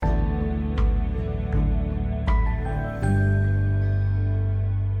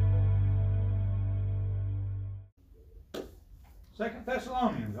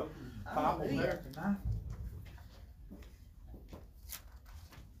Thessalonians. Open the Bible there tonight.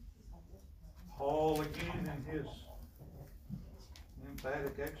 Paul again in his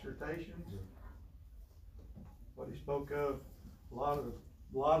emphatic exhortations. What he spoke of a lot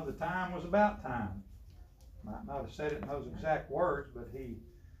of the time was about time. Might not have said it in those exact words, but he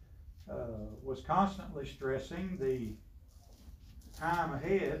was constantly stressing the time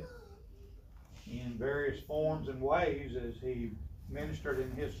ahead in various forms and ways as he ministered in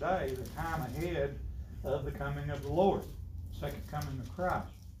his day, the time ahead of the coming of the Lord, second coming of Christ.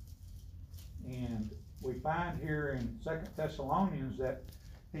 And we find here in 2 Thessalonians that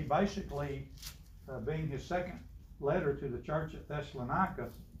he basically, being his second letter to the church at Thessalonica,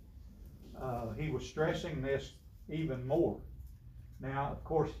 he was stressing this even more. Now, of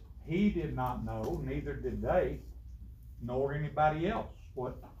course, he did not know, neither did they, nor anybody else,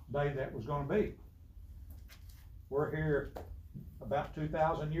 what day that was going to be. We're here about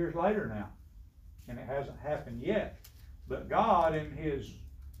 2,000 years later now, and it hasn't happened yet. But God, in his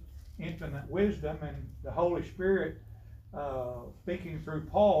infinite wisdom and the Holy Spirit speaking through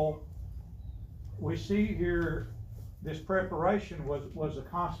Paul, we see here this preparation was a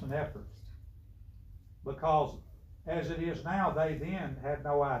constant effort, because as it is now, they then had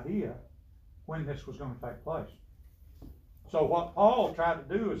no idea when this was going to take place. So what Paul tried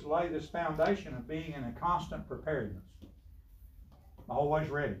to do is lay this foundation of being in a constant preparedness, always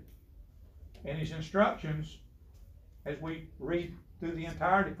ready. And his instructions, as we read through the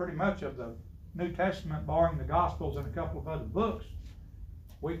entirety pretty much of the New Testament, barring the Gospels and a couple of other books,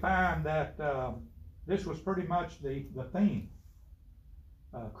 we find that this was pretty much the theme.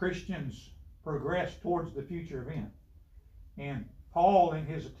 Christians progress towards the future event. And Paul, in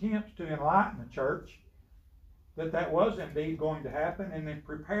his attempts to enlighten the church that was indeed going to happen, and then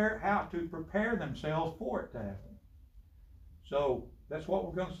how to prepare themselves for it to happen. So that's what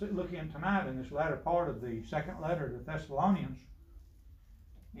we're going to look in tonight in this latter part of the second letter to the Thessalonians.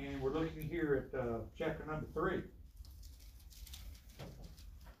 And we're looking here at chapter number 3.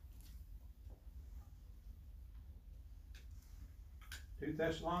 Two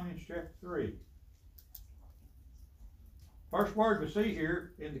Thessalonians chapter 3. First word we see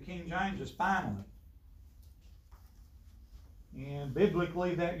here in the King James is finally. And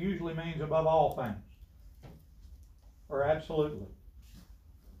biblically that usually means above all things. Or absolutely.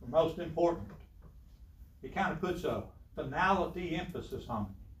 Or most important. It kind of puts a finality emphasis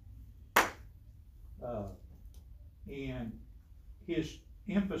on it. And his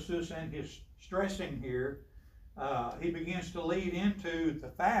emphasis and his stressing here, he begins to lead into the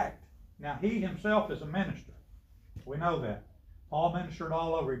fact, now he himself is a minister. We know that. Paul ministered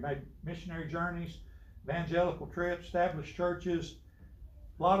all over. He made missionary journeys, evangelical trips, established churches.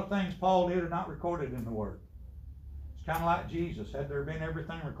 A lot of things Paul did are not recorded in the Word. It's kind of like Jesus. Had there been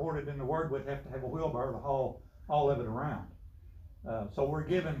everything recorded in the Word, we'd have to have a wheelbarrow to haul all of it around. So we're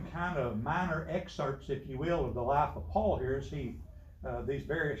given kind of minor excerpts, if you will, of the life of Paul here as he, these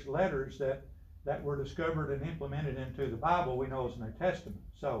various letters that were discovered and implemented into the Bible we know as the New Testament.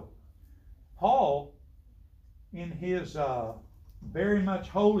 So Paul, in his very much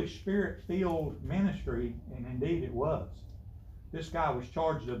Holy Spirit-filled ministry, and indeed it was, this guy was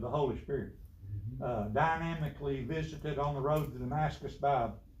charged of the Holy Spirit, dynamically visited on the road to Damascus by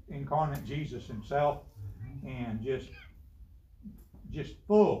incarnate Jesus himself, and just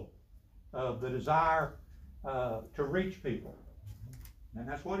full of the desire to reach people. And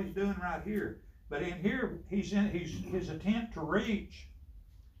that's what he's doing right here. But in here, his attempt to reach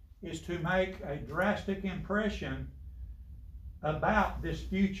is to make a drastic impression about this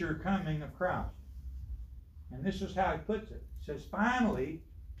future coming of Christ. And this is how he puts it. He says, finally,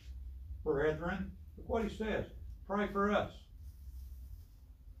 brethren, look what he says, pray for us.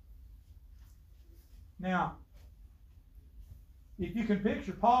 Now, if you can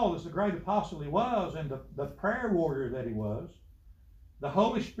picture Paul as the great apostle he was, and the prayer warrior that he was, the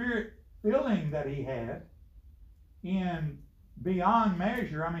Holy Spirit filling that he had in beyond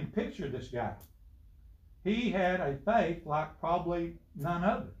measure, I mean, picture this guy. He had a faith like probably none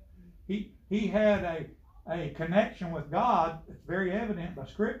other. He had a connection with God that's very evident by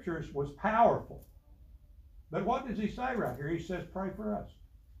scriptures, was powerful. But what does he say right here? He says, pray for us.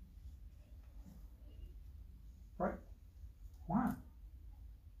 Pray. Why?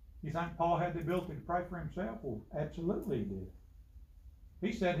 You think Paul had the ability to pray for himself? Well, absolutely he did.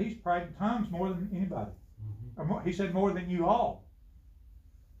 He said he's prayed in tongues more than anybody. Or more, he said more than you all.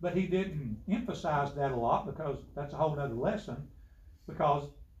 But he didn't emphasize that a lot, because that's a whole other lesson, because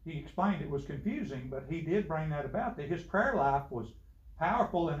he explained it was confusing, but he did bring that about, that his prayer life was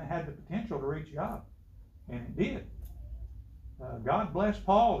powerful and it had the potential to reach God. And it did. God bless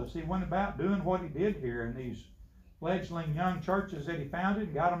Paul as he went about doing what he did here in these fledgling young churches that he founded,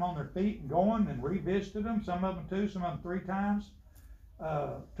 and got them on their feet and going, and revisited them, some of them 2, some of them 3 times.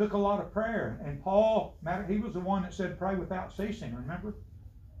 Took a lot of prayer. And Paul, he was the one that said pray without ceasing, remember?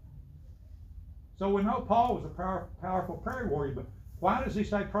 So we know Paul was a powerful prayer warrior, but why does he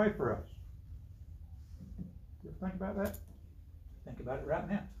say pray for us? You ever think about that? Think about it right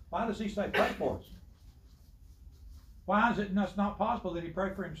now. Why does he say pray for us? Why is it not possible that he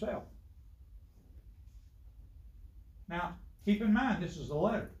prayed for himself? Now, keep in mind, this is a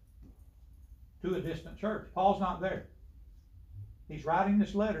letter to a distant church. Paul's not there. He's writing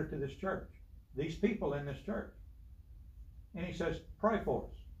this letter to this church, these people in this church. And he says, pray for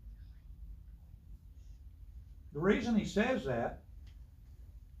us. The reason he says that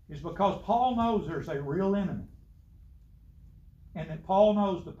is because Paul knows there's a real enemy. And that Paul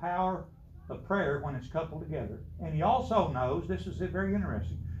knows the power of prayer when it's coupled together. And he also knows, this is very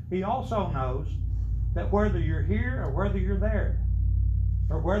interesting, he also knows that whether you're here or whether you're there,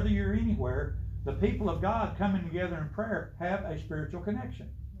 or whether you're anywhere, the people of God coming together in prayer have a spiritual connection.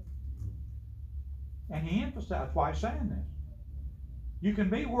 And he emphasized why he's saying this. You can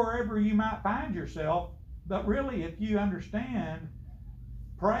be wherever you might find yourself, but really if you understand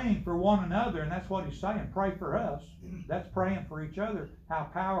praying for one another, and that's what he's saying, pray for us, that's praying for each other, how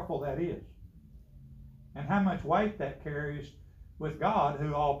powerful that is. And how much weight that carries with God,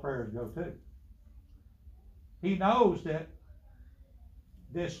 who all prayers go to. He knows that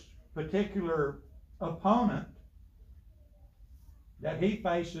this particular opponent that he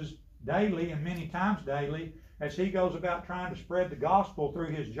faces daily and many times daily as he goes about trying to spread the gospel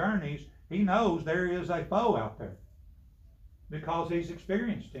through his journeys, he knows there is a foe out there because he's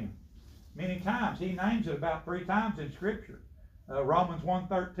experienced him many times. He names it about 3 times in Scripture. Romans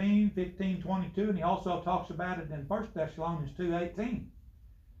 1:13, 15:22, and he also talks about it in 1 Thessalonians 2:18.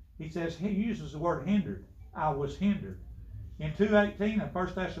 He says, he uses the word hindered. I was hindered. In 2:18 of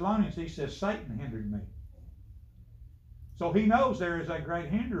 1 Thessalonians, he says, Satan hindered me. So he knows there is a great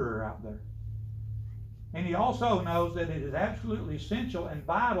hinderer out there. And he also knows that it is absolutely essential and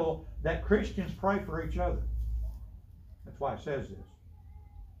vital that Christians pray for each other. That's why he says this.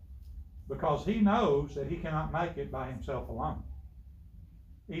 Because he knows that he cannot make it by himself alone.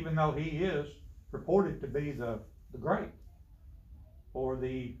 Even though he is purported to be the great, or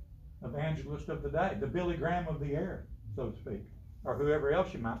the evangelist of the day, the Billy Graham of the era, so to speak, or whoever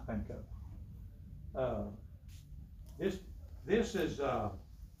else you might think of. This is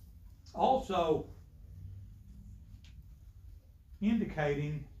also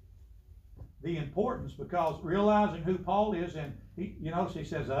indicating the importance, because realizing who Paul is, and you notice he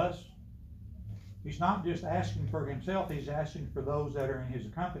says us. He's not just asking for himself, he's asking for those that are in his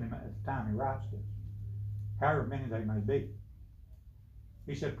accompaniment at the time he writes this, however many they may be.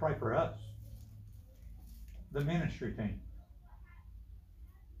 He said, pray for us, the ministry team,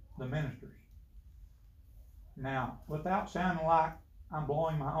 the ministers. Now, without sounding like I'm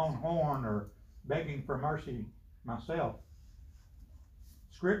blowing my own horn or begging for mercy myself,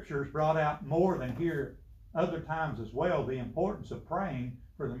 Scripture's brought out more than here other times as well the importance of praying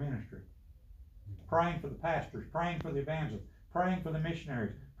for the ministry. Praying for the pastors, praying for the evangelists, praying for the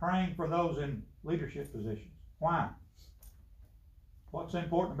missionaries, praying for those in leadership positions. Why? What's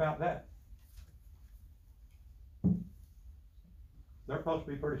important about that? They're supposed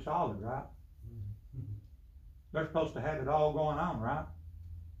to be pretty solid, right? They're supposed to have it all going on, right?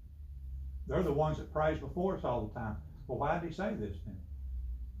 They're the ones that praise before us all the time. Well, why did he say this then?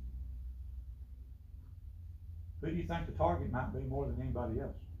 Who do you think the target might be more than anybody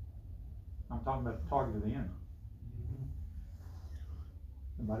else? I'm talking about the target of the enemy.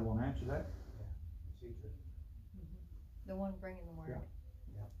 Anybody want to answer that? The one bringing the word.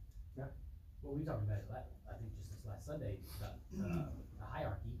 Yeah. Well, we talked about it I think just this last Sunday about the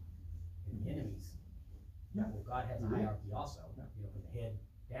hierarchy and the enemies. Yeah. Well, God has a hierarchy also, Yeah. From the head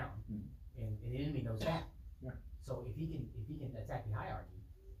down, and the enemy knows that. Yeah. So if he can attack the hierarchy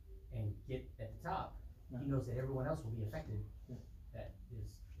and get at the top, he knows that everyone else will be affected. That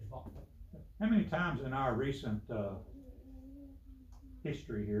is involved. How many times in our recent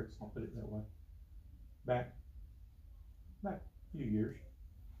history here, I'll put it that way, back a few years,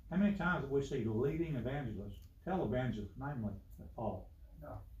 how many times have we seen leading evangelists, televangelists namely, that fall?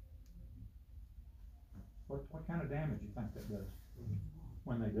 No. What kind of damage do you think that does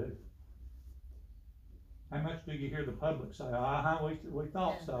when they do? How much do you hear the public say, we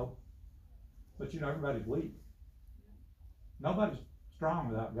thought so, but everybody's weak. Nobody's strong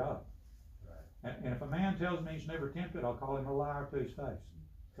without God. And if a man tells me he's never tempted, I'll call him a liar to his face,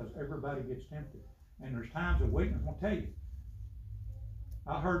 because everybody gets tempted. And there's times of weakness. I'll tell you,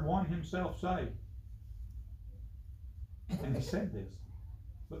 I heard one himself say, and he said this,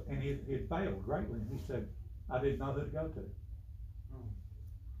 and he had failed greatly, and he said, I didn't know who to go to.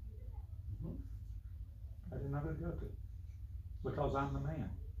 I didn't know who to go to, because I'm the man.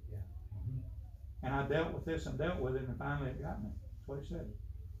 Yeah. And I dealt with this and dealt with it, and finally it got me. That's what he said.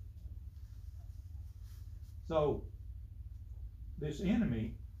 So, this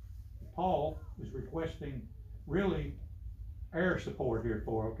enemy, Paul is requesting really air support here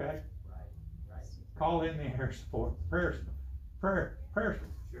for, okay? Right. Call in the air support, prayer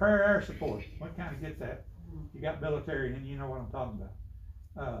air support. We kind of get that. You got military and you know what I'm talking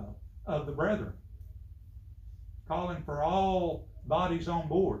about. Of the brethren. Calling for all bodies on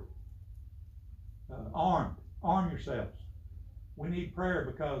board. Arm yourselves. We need prayer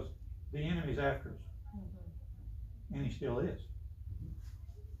because the enemy's after us. And he still is.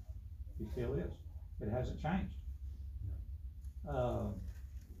 He still is. It hasn't changed.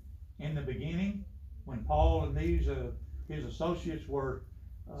 In the beginning, when Paul and his associates were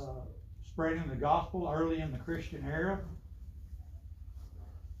spreading the gospel early in the Christian era,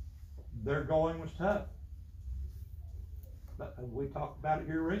 their going was tough. But we talked about it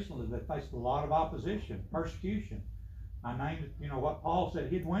here recently. They faced a lot of opposition, persecution. I named it, what Paul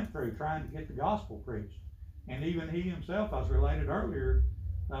said he'd went through trying to get the gospel preached. And even he himself, as related earlier,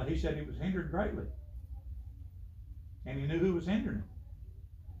 he said he was hindered greatly. And he knew who was hindering him.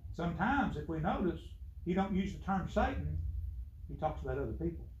 Sometimes, if we notice, he don't use the term Satan. He talks about other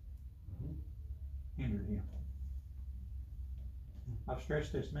people. Hindered him. I've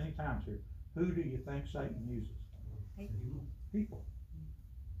stressed this many times here. Who do you think Satan uses? People.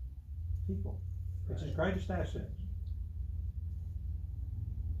 People. It's his greatest asset.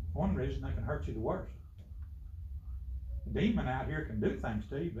 One reason they can hurt you the worst. A demon out here can do things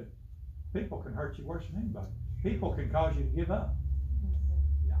to you, but people can hurt you worse than anybody. People can cause you to give up.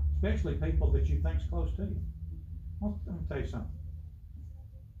 Yeah. Especially people that you think's close to you. Well, let me tell you something.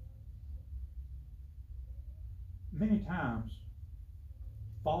 Many times,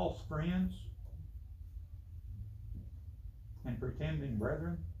 false friends and pretending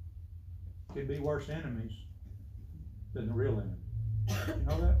brethren can be worse enemies than the real enemy. You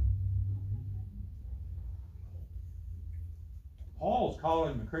know that? Paul's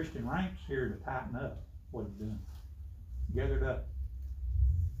calling the Christian ranks here to tighten up what he's doing. Gathered up.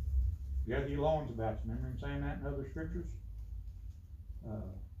 Gather your loins about you. Remember him saying that in other scriptures?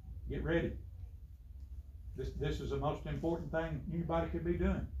 Get ready. This is the most important thing anybody could be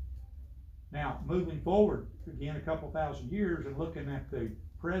doing. Now, moving forward, again, a couple thousand years and looking at the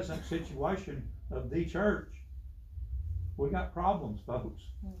present situation of the church, we got problems, folks.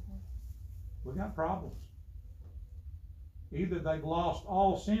 We got problems. Either they've lost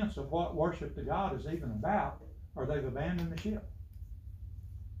all sense of what worship to God is even about, or they've abandoned the ship.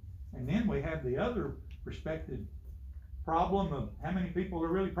 And then we have the other respected problem of how many people are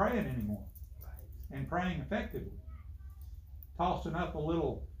really praying anymore. And praying effectively. Tossing up a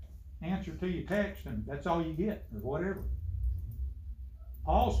little answer to your text and that's all you get, or whatever.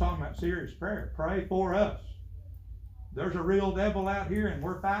 Paul's talking about serious prayer. Pray for us. There's a real devil out here and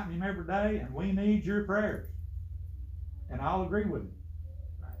we're fighting him every day and we need your prayers. And I'll agree with him.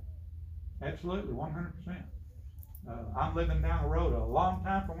 Absolutely, 100%. I'm living down the road a long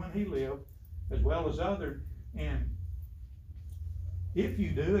time from when he lived, as well as others. And if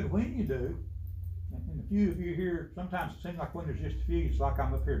you do and when you do, and a few of you here, sometimes it seems like when there's just a few, it's like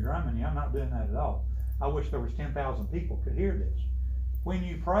I'm up here drumming you. I'm not doing that at all. I wish there was 10,000 people could hear this. When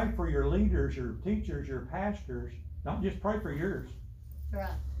you pray for your leaders, your teachers, your pastors, don't just pray for yours. Right.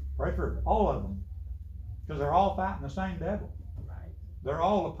 Pray for all of them. Because they're all fighting the same devil. Right. They're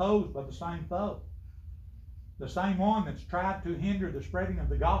all opposed by the same foe. The same one that's tried to hinder the spreading of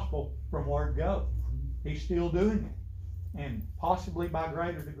the gospel from word go. He's still doing it. And possibly by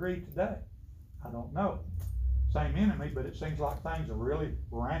greater degree today. I don't know. Same enemy, but it seems like things are really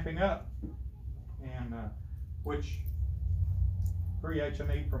ramping up. And which creates a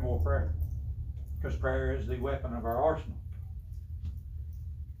need for more prayer. Because prayer is the weapon of our arsenal.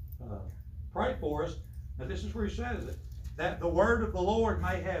 Pray for us. Now this is where he says it. That the word of the Lord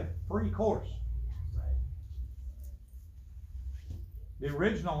may have free course. Right. The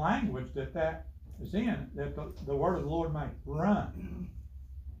original language that is in, that the word of the Lord may run.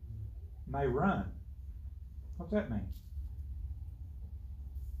 May run. What's that mean?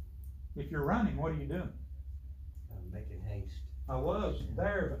 If you're running, what are you doing? I'm making haste. I was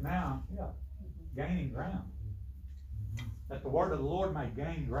there, but now, gaining ground. That the word of the Lord may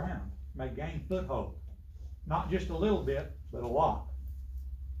gain ground, may gain foothold. Not just a little bit, but a lot.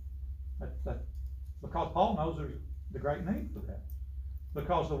 Because Paul knows there's the great need for that.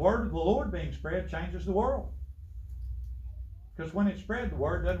 Because the word of the Lord being spread changes the world. Because when it's spread, the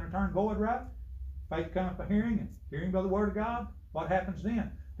word doesn't return void, right? Faith cometh by hearing, and hearing by the word of God. What happens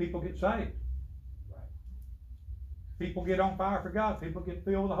then? People get saved. Right. People get on fire for God. People get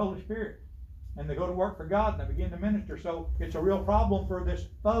filled with the Holy Spirit. And they go to work for God and they begin to minister. So it's a real problem for this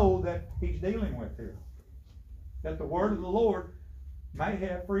foe that he's dealing with here. That the word of the Lord may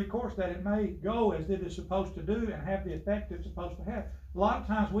have free course, that it may go as it is supposed to do and have the effect it's supposed to have. A lot of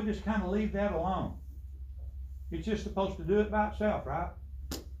times we just kind of leave that alone. It's just supposed to do it by itself, right?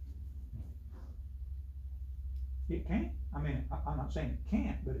 It can't. I mean, I'm not saying it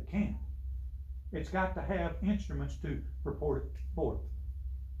can't, but it can. It's got to have instruments to purport it forth.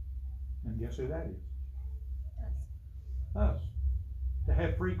 And guess who that is? Us. To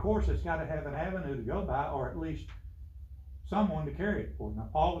have free course, it's got to have an avenue to go by, or at least someone to carry it for. Now,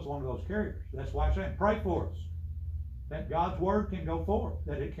 Paul was one of those carriers. That's why I'm saying, pray for us. That God's word can go forth,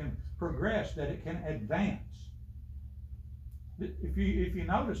 that it can progress, that it can advance. If you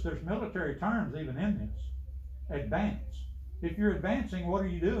notice, there's military terms even in this. Advance. If you're advancing, what are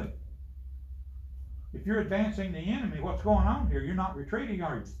you doing? If you're advancing the enemy, what's going on here? You're not retreating,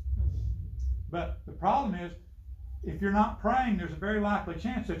 are you? But the problem is, if you're not praying, there's a very likely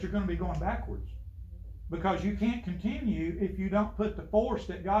chance that you're going to be going backwards. Because you can't continue if you don't put the force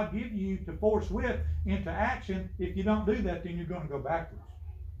that God gives you to force with into action. If you don't do that, then you're going to go backwards.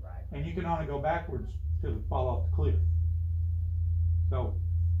 Right. And you can only go backwards till you fall off the cliff. So,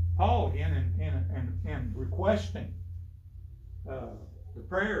 Paul again, in requesting the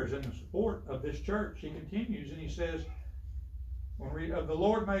prayers and the support of this church, he continues and he says, the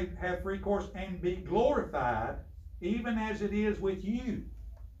Lord may have free course and be glorified, even as it is with you.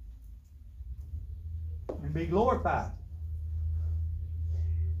 And be glorified.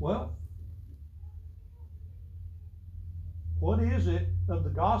 Well, what is it of the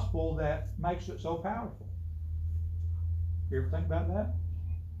gospel that makes it so powerful? You ever think about that?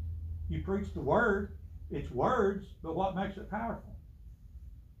 You preach the word, it's words, but what makes it powerful?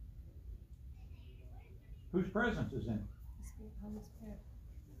 Whose presence is in it? Holy Spirit.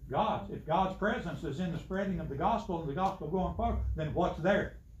 God's. If God's presence is in the spreading of the gospel and the gospel going forward, then what's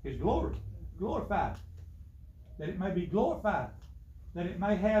there? His glory. Glorified. That it may be glorified. That it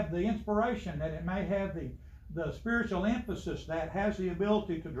may have the inspiration, that it may have the spiritual emphasis that has the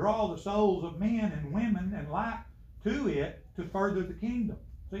ability to draw the souls of men and women and light to it to further the kingdom.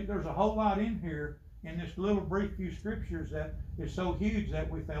 See, there's a whole lot in here in this little brief few scriptures that is so huge that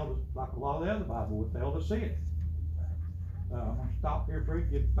we fail to, like a lot of the other Bible, we fail to see it. I'm going to stop here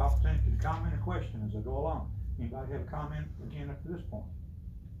briefly, give the opportunity to comment or question as I go along. Anybody have a comment again up to this point?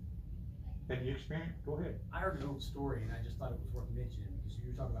 Have you experienced? Go ahead. I heard an old story and I just thought it was worth mentioning because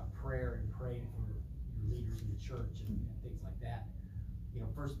you were talking about prayer and praying for your leaders in the church and things like that. You know,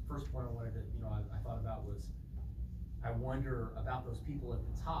 first point I wanted to, I thought about was, I wonder about those people at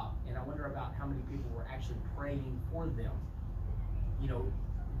the top, and I wonder about how many people were actually praying for them. You know,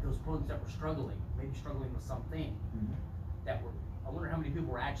 those ones that were struggling, maybe struggling with something. I wonder how many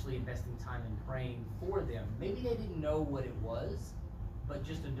people were actually investing time in praying for them. Maybe they didn't know what it was, but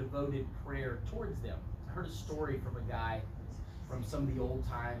just a devoted prayer towards them. I heard a story from a guy from some of the old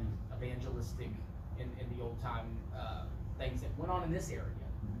time evangelistic in the old time things that went on in this area.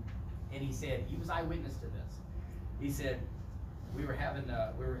 And he said, he was eyewitness to this. He said, we were having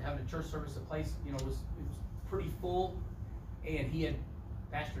a church service, the place, it was pretty full, and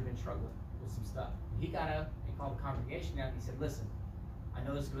pastor had been struggling with some stuff. He got up and called the congregation out and he said, listen, I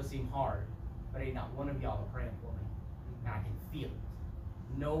know this is going to seem hard, but ain't not one of y'all are praying for me. And I can feel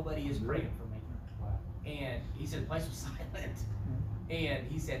it. Nobody is praying for me. And he said the place was silent. And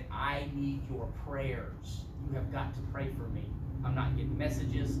he said, I need your prayers. You have got to pray for me. I'm not getting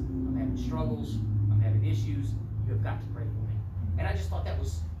messages. I'm having struggles. I'm having issues. You have got to pray for me. And I just thought that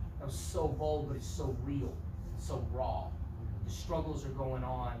was so bold, but it's so real, so raw. The struggles are going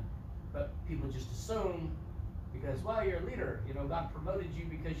on, but people just assume because, well, you're a leader, God promoted you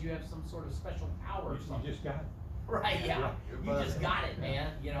because you have some sort of special power or something. You just got it. Right, yeah. You just got it,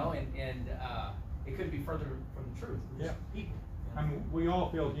 man, and it couldn't be further from the truth. We're just people. I mean, we all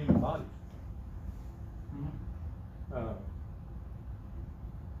feel human bodies.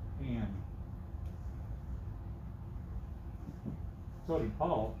 And so did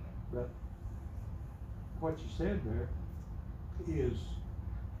Paul, but what you said there is,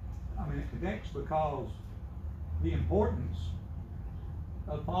 it connects because the importance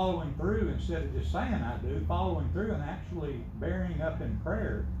of following through instead of just saying I do, following through and actually bearing up in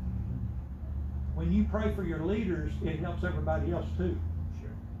prayer. When you pray for your leaders, it helps everybody else too.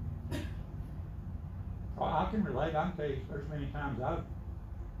 Sure. I can relate. I can tell you there's many times I've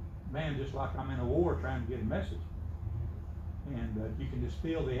man, just like I'm in a war trying to get a message. And you can just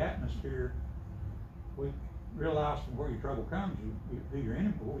feel the atmosphere. We realize from where your trouble comes, who your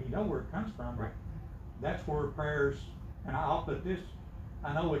enemy, well, you know where it comes from. Right. That's where prayers, and I'll put this,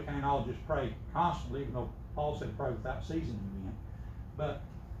 I know we can't all just pray constantly, even though Paul said pray without ceasing again. But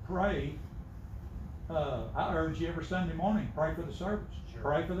pray, I urge you every Sunday morning, pray for the service, Sure.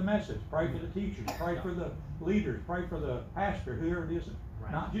 pray for the message, pray for the teachers, pray for the leaders, pray for the pastor, whoever it is,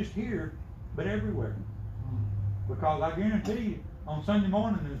 Right. not just here, but everywhere. Because I guarantee you, on Sunday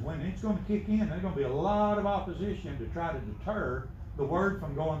morning is when it's gonna kick in, there's gonna be a lot of opposition to try to deter the word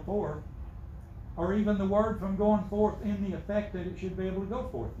from going forth, or even the word from going forth in the effect that it should be able to go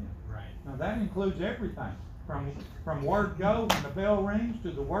forth in. Right. Now that includes everything, from word go, when the bell rings,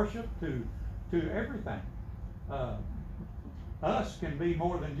 to the worship, to everything. Us can be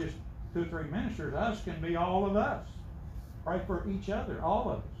more than just 2 or 3 ministers, us can be all of us. Pray for each other, all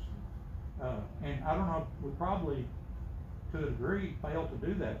of us. And I don't know, we probably, to a degree, fail to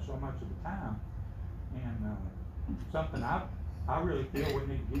do that so much of the time. And something I really feel we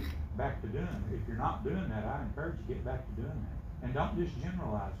need to get back to doing. If you're not doing that, I encourage you to get back to doing that. And don't just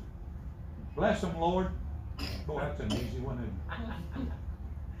generalize it. Bless them, Lord. Boy, that's an easy one, isn't it?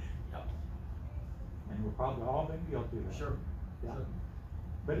 Yep. And we've probably all been guilty of that. Sure. Yeah.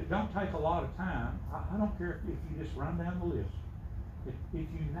 But it don't take a lot of time. I don't care if you just run down the list. If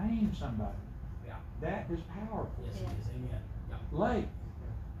you name somebody, Yeah. that is powerful. Yes, it is. Amen. Yeah. Lake,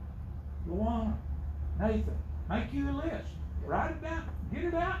 Luana, Nathan, make you a list. Write it down, get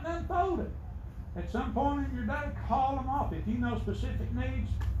it out and unfold it. At some point in your day, call them off. If you know specific needs,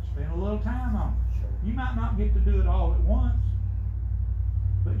 spend a little time on it. Sure. You might not get to do it all at once,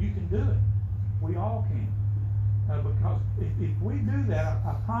 but you can do it. We all can. Because if we do that,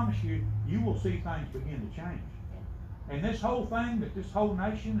 I promise you, you will see things begin to change. And this whole thing that this whole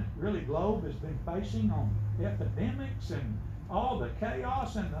nation, really globe, has been facing on epidemics and all the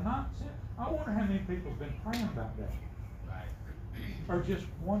chaos and the nonsense, I wonder how many people have been praying about that. Right. Or just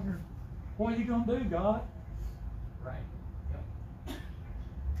wondering, what are you going to do, God? Right. Yep.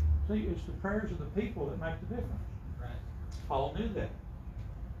 See, it's the prayers of the people that make the difference. Right. Paul knew that.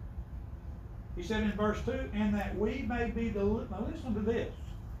 He said in verse 2, and that we may be delivered, now listen to this,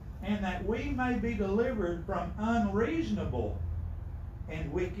 and that we may be delivered from unreasonable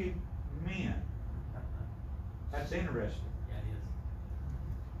and wicked men. That's interesting. Yeah, it is.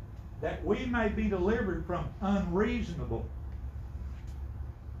 That we may be delivered from unreasonable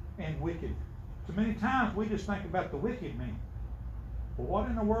and wicked. So many times we just think about the wicked man. Well, what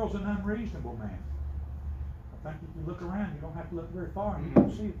in the world's an unreasonable man? I think if you look around, you don't have to look very far and you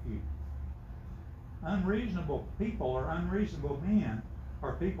can see a few. Unreasonable people or unreasonable men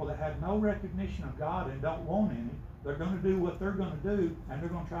are people that have no recognition of God and don't want any. They're going to do what they're going to do, and they're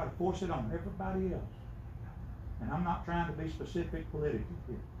going to try to force it on everybody else. And I'm not trying to be specific politically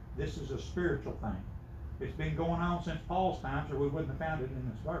here. This is a spiritual thing. It's been going on since Paul's times, or we wouldn't have found it in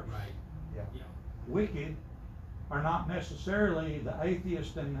this verse. Right. Yeah. Yeah. Wicked are not necessarily the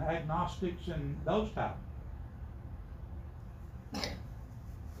atheists and agnostics and those types.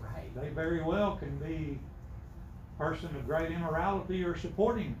 Right. They very well can be a person of great immorality or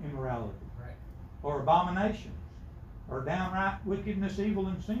supporting immorality, Right. or abomination, or downright wickedness, evil,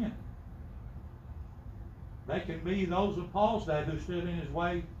 and sin. They can be those of Paul's day who stood in his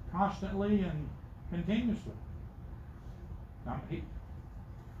way constantly and continuously.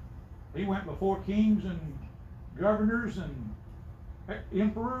 He went before kings and governors and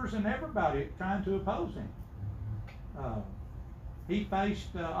emperors and everybody trying to oppose him. He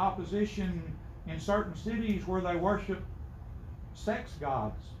faced opposition in certain cities where they worship sex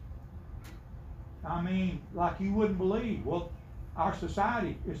gods. I mean, like you wouldn't believe. Well, our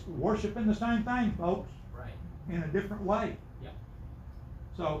society is worshiping the same thing, folks, Right. in a different way. Yep.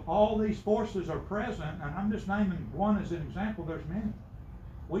 So all these forces are present, and I'm just naming one as an example. There's many.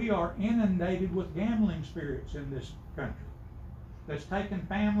 We are inundated with gambling spirits in this country that's taken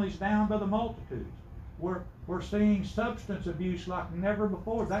families down by the multitudes. We're seeing substance abuse like never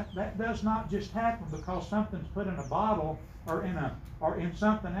before. That does not just happen because something's put in a bottle or in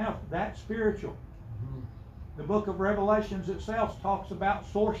something else. That's spiritual. Mm-hmm. The book of Revelations itself talks about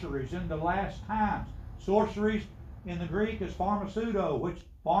sorceries in the last times. Sorceries in the Greek is pharmaceuto, which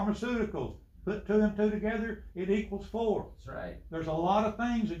pharmaceuticals, put 2 and 2 together, it equals 4. That's right. There's a lot of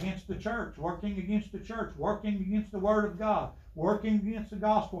things against the church, working against the church, working against the Word of God, working against the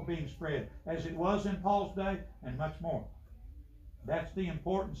gospel being spread, as it was in Paul's day, and much more. That's the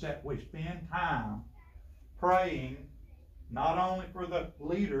importance that we spend time praying, not only for the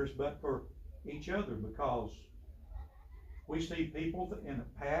leaders, but for each other, because We see people that in the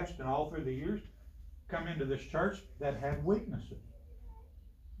past and all through the years come into this church that have weaknesses,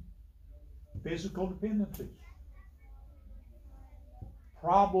 physical dependencies,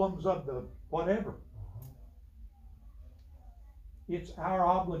 problems of the whatever. It's our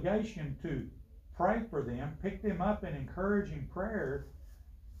obligation to pray for them, pick them up in encouraging prayer,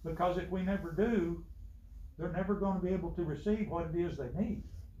 because if we never do, they're never going to be able to receive what it is they need.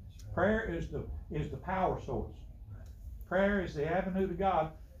 Prayer is the power source. Prayer is the avenue to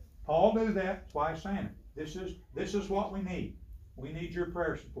God. Paul knew that. That's why he's saying it. This is what we need. We need your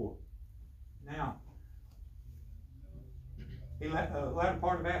prayer support. Now, the latter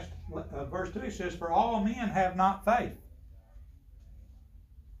part of verse 2, he says, "For all men have not faith."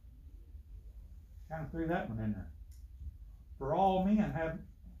 Kind of threw that one in there. For all men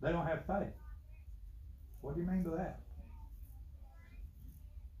they don't have faith. What do you mean by that?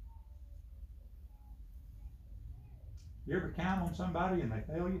 You ever count on somebody and they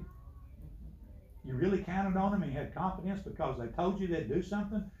fail you? You really counted on them and you had confidence because they told you they'd do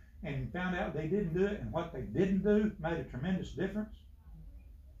something, and you found out they didn't do it, and what they didn't do made a tremendous difference?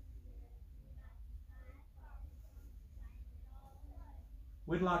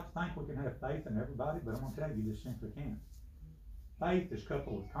 We'd like to think we can have faith in everybody, but I'm going to tell you, you just simply can't. Faith is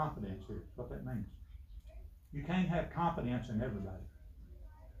coupled with confidence here. That's what that means. You can't have confidence in everybody.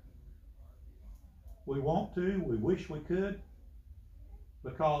 We want to, we wish we could,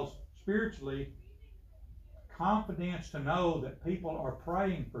 because spiritually, confidence to know that people are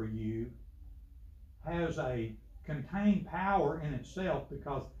praying for you has a contained power in itself,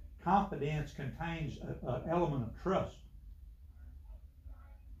 because confidence contains an element of trust.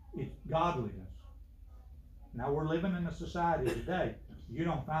 It's godliness. Now, we're living in a society today, you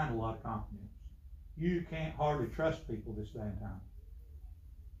don't find a lot of confidence. You can't hardly trust people this day and time.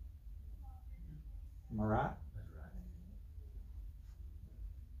 Am I right? That's right.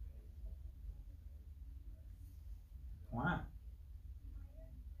 Why?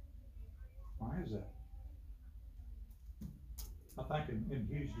 Why is that? I think in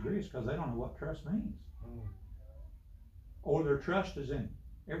huge degree it's because they don't know what trust means. Or their trust is in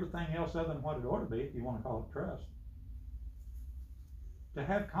everything else other than what it ought to be, if you want to call it trust. To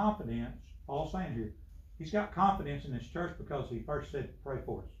have confidence, Paul's saying here, he's got confidence in this church because he first said, pray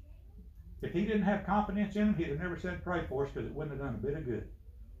for us. If he didn't have confidence in him, he'd have never said pray for us, because it wouldn't have done a bit of good.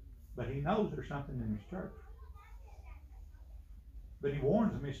 But he knows there's something in his church. But he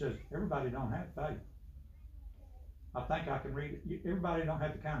warns them, he says, everybody don't have faith. I think I can read it. Everybody don't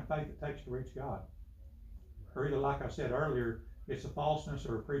have the kind of faith it takes to reach God. Or either, like I said earlier, it's a falseness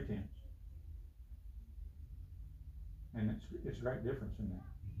or a pretense. And it's a great difference in that.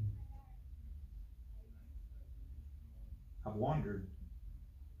 I've wondered,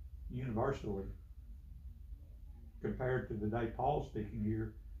 universally, compared to the day Paul's speaking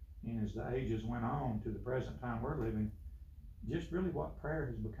here, and as the ages went on to the present time we're living, just really what prayer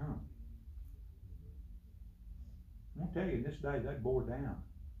has become. I'm going to tell you, in this day they bore down,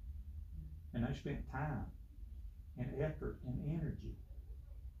 and they spent time and effort and energy.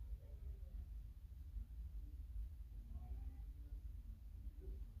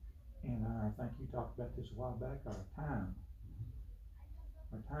 And I think you talked about this a while back, our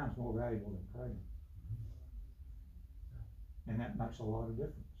time's more valuable than praying. And that makes a lot of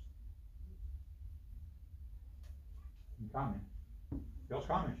difference. Any comment? Y'all's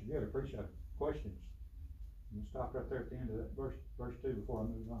comments are good, I appreciate it. Questions? You stop right there at the end of that verse 2 before I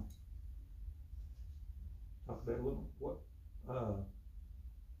move on. Talk about a little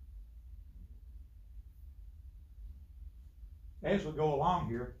as we go along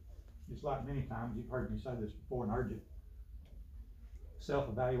here, just like many times, you've heard me say this before and urge it.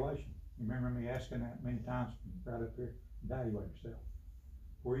 Self-evaluation. You remember me asking that many times right up here? Evaluate yourself.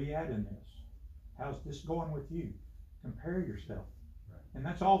 Where are you at in this? How's this going with you? Compare yourself. Right. And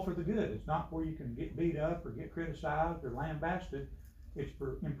that's all for the good. It's not where you can get beat up or get criticized or lambasted. It's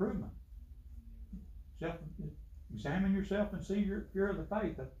for improvement. Examine yourself and see if you're of the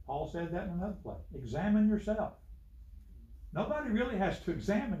faith. Paul said that in another place. Examine yourself. Nobody really has to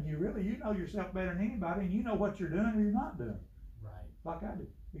examine you, really. You know yourself better than anybody, and you know what you're doing or you're not doing. Right. Like I do.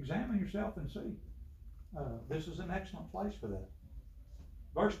 Examine yourself and see. This is an excellent place for that.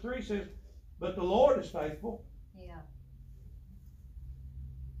 Verse 3 says, but the Lord is faithful. Yeah.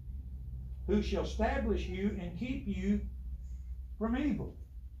 Who shall establish you and keep you from evil.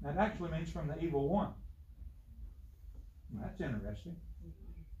 That actually means from the evil one. That's interesting.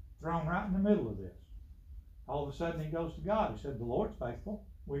 Thrown right in the middle of this. All of a sudden he goes to God. He said, the Lord's faithful.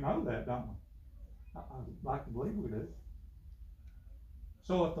 We know that, don't we? I'd like to believe we do.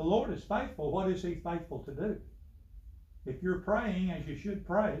 So if the Lord is faithful, what is he faithful to do? If you're praying as you should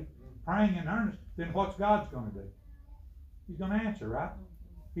pray, praying in earnest, then what's God's gonna do? He's gonna answer, right?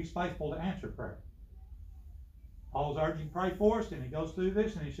 He's faithful to answer prayer. Paul's urging pray for us, and he goes through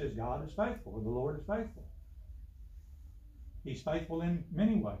this and he says God is faithful, or the Lord is faithful. He's faithful in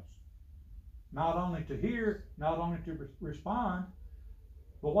many ways. Not only to hear, not only to respond,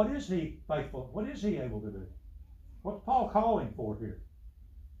 but what is he faithful? What is he able to do? What's Paul calling for here?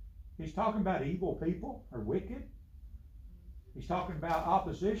 He's talking about evil people or wicked. He's talking about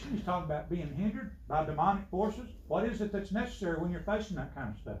opposition. He's talking about being hindered by demonic forces. What is it that's necessary when you're facing that kind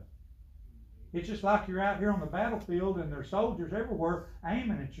of stuff? It's just like you're out here on the battlefield and there's soldiers everywhere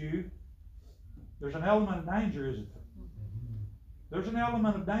aiming at you. There's an element of danger, isn't there? There's an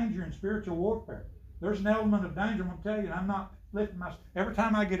element of danger in spiritual warfare. There's an element of danger. I'm going to tell you, and I'm not lifting my... Every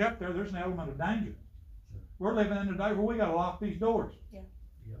time I get up there's an element of danger. We're living in a day where we got to lock these doors. Yeah.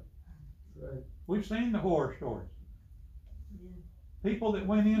 Right. We've seen the horror stories. People that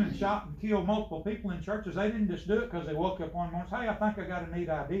went in and shot and killed multiple people in churches, they didn't just do it because they woke up one morning and said, hey, I think I got a neat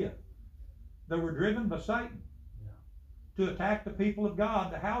idea. They were driven by Satan to attack the people of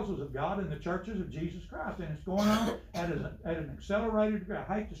God, the houses of God, and the churches of Jesus Christ. And it's going on at an accelerated degree.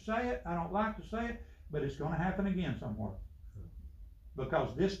 I hate to say it, I don't like to say it, but it's going to happen again somewhere.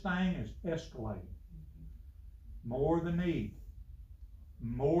 Because this thing is escalating. More the need.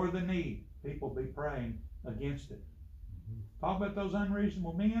 People be praying against it. Talk about those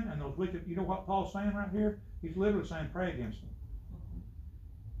unreasonable men and those wicked. You know what Paul's saying right here? He's literally saying pray against them.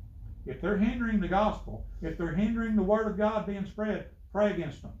 If they're hindering the gospel, if they're hindering the word of God being spread, pray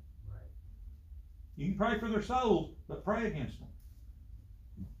against them. Right. You can pray for their souls, but pray against them.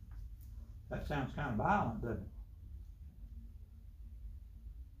 That sounds kind of violent, doesn't it?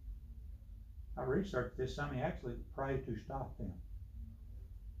 I researched this. Some actually pray to stop them.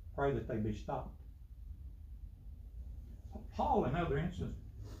 Pray that they be stopped. Paul, in other instances,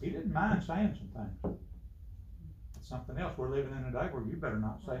 he didn't mind saying some things. It's something else. We're living in a day where you better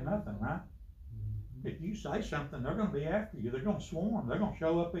not say nothing, right? If you say something, they're going to be after you. They're going to swarm. They're going to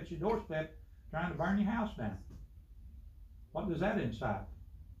show up at your doorstep trying to burn your house down. What does that incite?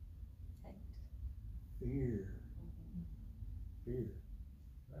 Fear. Fear.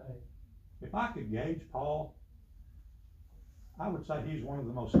 Right. If I could gauge Paul, I would say he's one of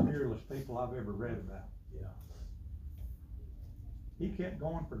the most fearless people I've ever read about. Yeah. He kept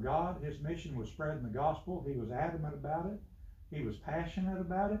going for God. His mission was spreading the gospel. He was adamant about it. He was passionate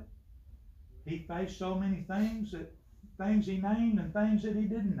about it. He faced so many things he named and things that he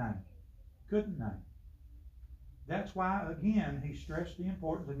didn't name, couldn't name. That's why, again, he stressed the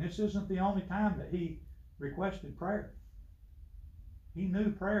importance, and this isn't the only time that he requested prayer. He knew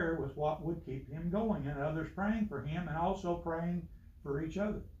prayer was what would keep him going, and others praying for him and also praying for each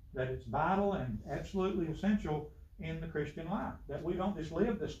other. That it's vital and absolutely essential in the Christian life, that we don't just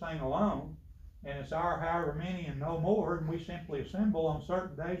live this thing alone and it's our however many and no more, and we simply assemble on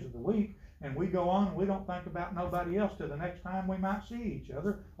certain days of the week and we go on and we don't think about nobody else till the next time we might see each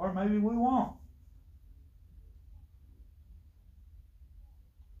other, or maybe we won't.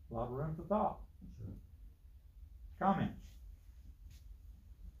 A lot of room for thought. Sure. Comments?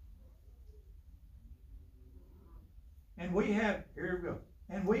 And we have, here we go,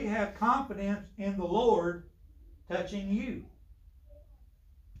 and we have confidence in the Lord touching you,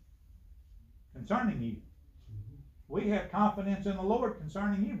 concerning you. We have confidence in the Lord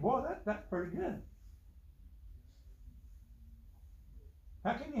concerning you. Boy, that's pretty good.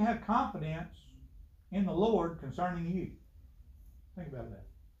 How can you have confidence in the Lord concerning you? Think about that.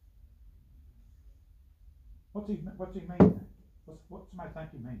 What's he mean there? What somebody think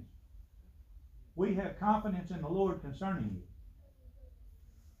he means? We have confidence in the Lord concerning you.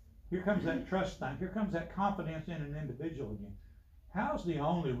 Here comes that trust thing. Here comes that confidence in an individual again. How's the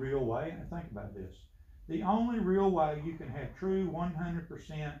only real way, and think about this, the only real way you can have true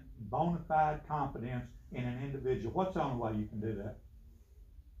 100% bona fide confidence in an individual, what's the only way you can do that?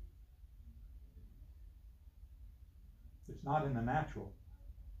 It's not in the natural,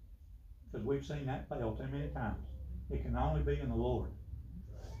 because we've seen that fail too many times. It can only be in the Lord.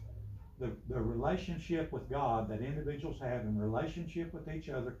 The relationship with God that individuals have in relationship with each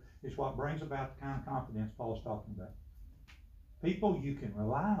other is what brings about the kind of confidence Paul's talking about. People you can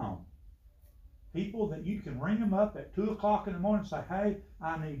rely on. People that you can ring them up at 2 o'clock in the morning and say, hey,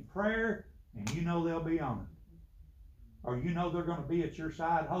 I need prayer, and you know they'll be on it. Or you know they're going to be at your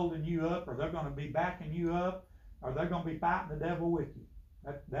side holding you up, or they're going to be backing you up, or they're going to be fighting the devil with you.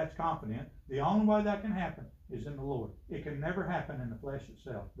 That's confident. The only way that can happen is in the Lord. It can never happen in the flesh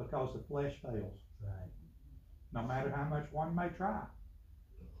itself, because the flesh fails. Right. No matter how much one may try.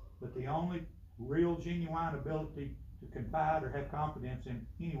 But the only real genuine ability to confide or have confidence in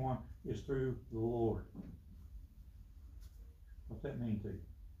anyone is through the Lord. What's that mean to you?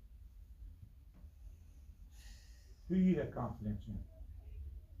 Who do you have confidence in?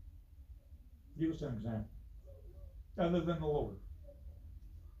 Give us an example. Other than the Lord.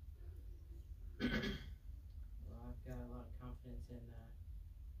 Well, I've got a lot of confidence in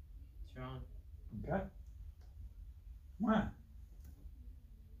Tron. Okay? Why?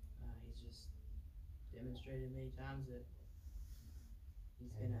 He's just demonstrated many times that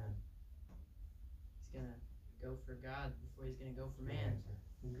he's Amen. gonna go for God before he's gonna go for man.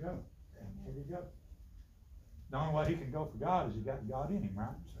 There you go. There you go. The only way he can go for God is he got God in him,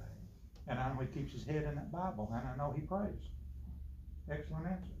 right? And I know he keeps his head in that Bible, and I know he prays. Excellent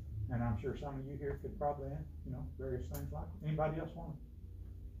answer. And I'm sure some of you here could probably, various things like it. Anybody else want to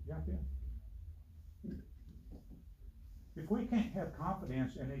jump in? If we can't have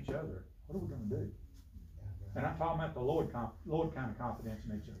confidence in each other, what are we going to do? And I'm talking about the Lord kind of confidence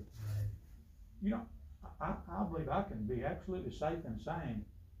in each other. I believe I can be absolutely safe in saying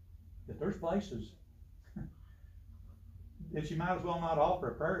that there's places that you might as well not offer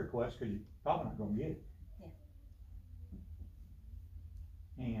a prayer request because you're probably not going to get it.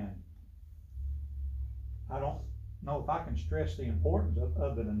 Yeah. And I don't know if I can stress the importance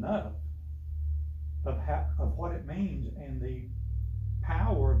of it enough of what it means and the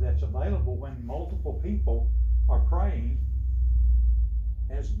power that's available when multiple people are praying,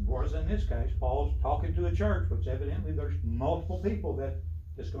 as was in this case. Paul's talking to a church, which evidently there's multiple people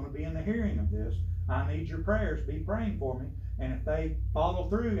that's going to be in the hearing of this. I need your prayers, be praying for me. And if they follow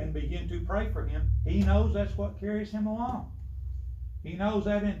through and begin to pray for him, he knows that's what carries him along. He knows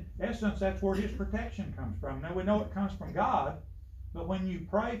that in essence that's where his protection comes from. Now we know it comes from God, but when you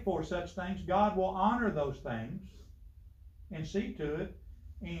pray for such things, God will honor those things and see to it.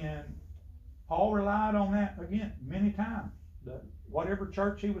 And Paul relied on that again many times. Whatever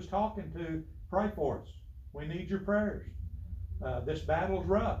church he was talking to, pray for us. We need your prayers. This battle's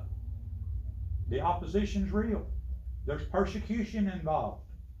rough. The opposition's real. There's persecution involved.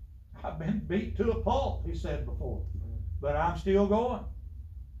 I've been beat to a pulp, he said before, but I'm still going.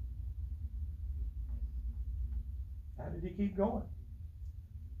 How did he keep going?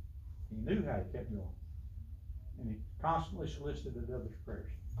 He knew how he kept going. And he constantly solicited others'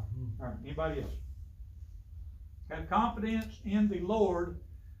 prayers. All right, anybody else? Have confidence in the Lord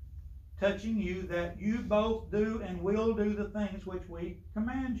touching you, that you both do and will do the things which we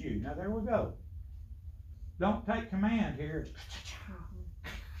command you. Now there we go. Don't take command here.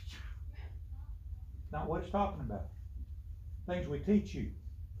 Not what it's talking about. Things we teach you.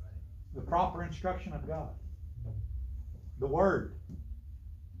 The proper instruction of God. The Word.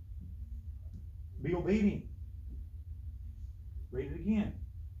 Be obedient. Read it again.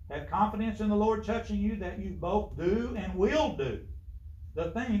 Have confidence in the Lord touching you, that you both do and will do the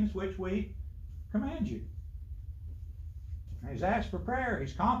things which we command you. And he's asked for prayer.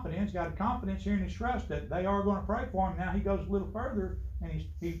 He's confident. He's got a confidence here in his trust that they are going to pray for him. Now he goes a little further and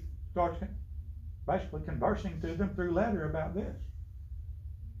he starts basically conversing to them through letter about this.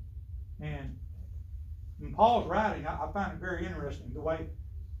 And in Paul's writing, I find it very interesting the way,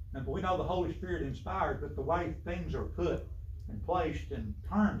 and we know the Holy Spirit inspires, but the way things are put and placed and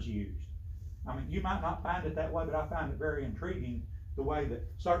terms used. I mean, you might not find it that way, but I find it very intriguing the way that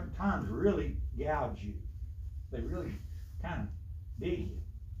certain terms really gouge you. They really kind of dig you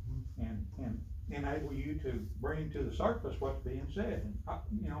and enable you to bring to the surface what's being said. And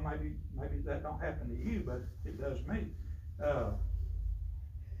maybe that don't happen to you, but it does me.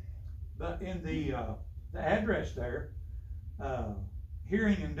 But in the address there,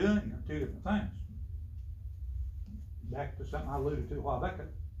 hearing and doing are two different things. Back to something I alluded to a while back.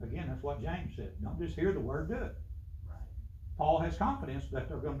 Again, that's what James said. Don't just hear the word, do it. Right. Paul has confidence that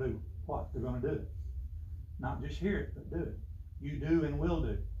they're going to do what? They're going to do it. Not just hear it, but do it. You do and will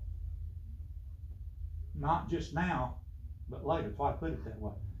do. Not just now, but later. That's why I put it that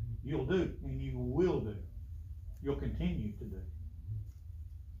way. You'll do and you will do. You'll continue to do.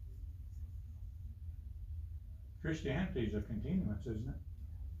 Christianity is a continuance, isn't it?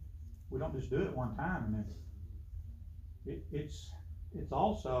 We don't just do it one time and then it's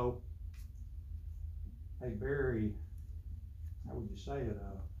also a very, how would you say it,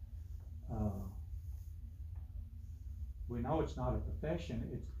 we know it's not a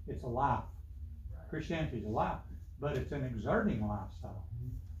profession, it's a life. Right. Christianity is a life, but it's an exerting lifestyle.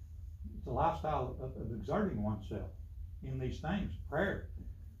 It's a lifestyle of exerting oneself in these things. Prayer.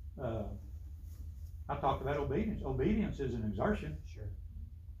 I talked about obedience. Obedience is an exertion. Sure.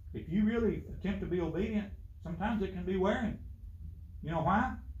 If you really attempt to be obedient, sometimes it can be wearing. You know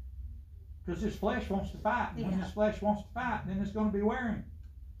why? Cause this flesh wants to fight, and when Yeah. this flesh wants to fight, then it's gonna be wearing.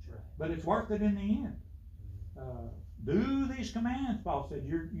 That's right. But it's worth it in the end. Do these commands, Paul said,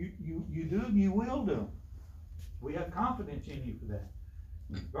 you do them, you will do them. We have confidence in you for that.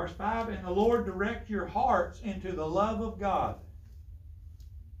 Verse 5, and the Lord direct your hearts into the love of God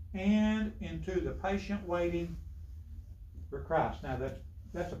and into the patient waiting for Christ. Now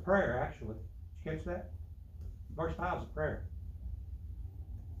that's a prayer, actually. Did you catch that? Verse 5 is a prayer.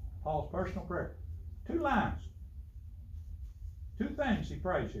 Paul's personal prayer. 2 lines. 2 things he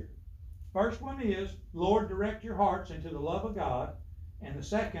prays here. First one is, Lord, direct your hearts into the love of God, and the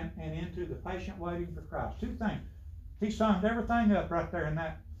second, and into the patient waiting for Christ. 2 things. He summed everything up right there in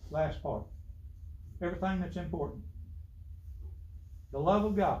that last part. Everything that's important. The love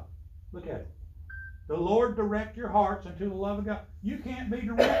of God. Look at it. The Lord direct your hearts into the love of God. You can't be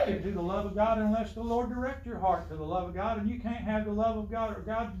directed to the love of God unless the Lord direct your heart to the love of God, and you can't have the love of God or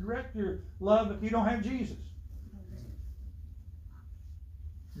God direct your love if you don't have Jesus.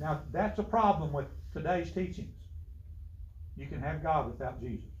 Now, that's a problem with today's teachings. You can have God without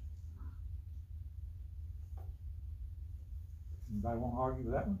Jesus. Anybody want to argue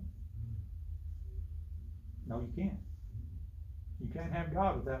with that one? No, you can't. You can't have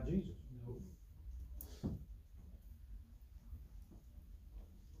God without Jesus.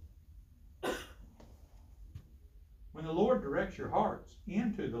 When the Lord directs your hearts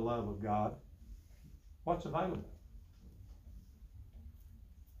into the love of God, what's available?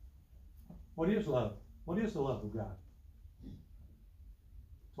 What is love? What is the love of God?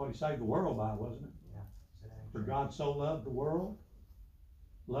 That's what he saved the world by, wasn't it? Yeah. For God so loved the world.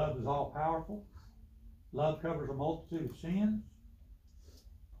 Love is all powerful. Love covers a multitude of sins.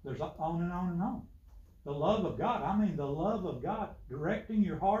 There's on and on and on. The love of God, I mean the love of God, directing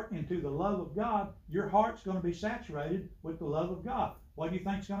your heart into the love of God, your heart's going to be saturated with the love of God. What do you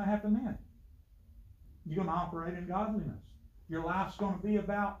think's going to happen then? You're going to operate in godliness. Your life's going to be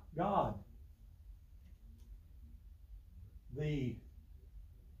about God. The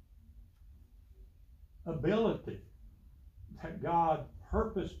ability that God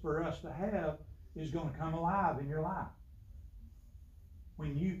purposed for us to have is going to come alive in your life.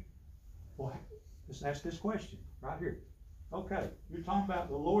 When you, well, let's ask this question right here. Okay, you're talking about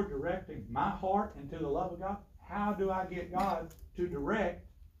the Lord directing my heart into the love of God. How do I get God to direct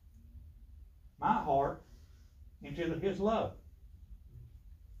my heart into His love?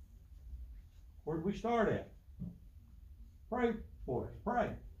 Where do we start at? Pray for us. Pray.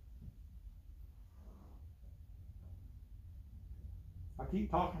 I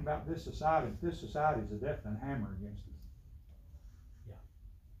keep talking about this society. This society is a definite hammer against us.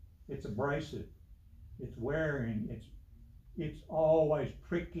 Yeah. It's abrasive. It's wearing. It's always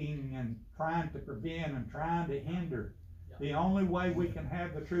pricking and trying to prevent and trying to hinder. Yeah. The only way we can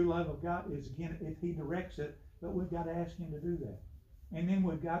have the true love of God is, again, if He directs it, but we've got to ask Him to do that. And then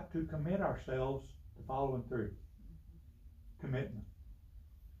we've got to commit ourselves to following through. Commitment.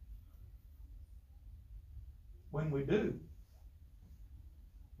 When we do,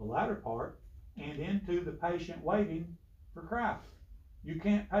 the latter part, and into the patient waiting for Christ. You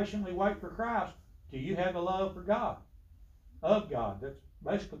can't patiently wait for Christ till you have the love for God, of God. That's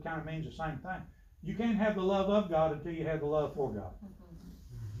basically kind of means the same thing. You can't have the love of God until you have the love for God.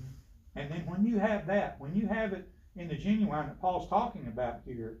 Mm-hmm. And then when you have that, when you have it in the genuine that Paul's talking about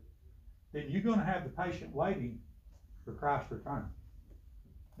here, then you're going to have the patient waiting for Christ's return.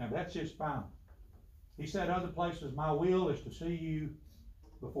 Now that's just fine. He said other places, my will is to see you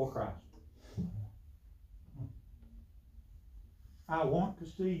before Christ. I want to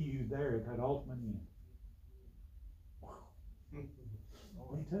see you there at that ultimate end.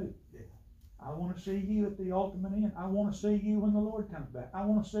 Me too. I want to see you at the ultimate end. I want to see you when the Lord comes back. I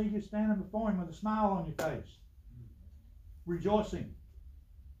want to see you standing before Him with a smile on your face, rejoicing.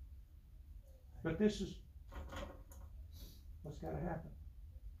 But this is what's got to happen.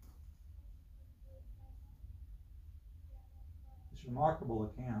 This remarkable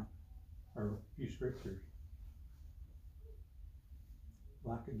account, or a few scriptures,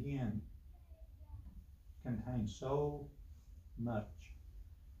 like again, contains so much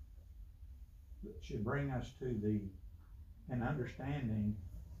that should bring us to an understanding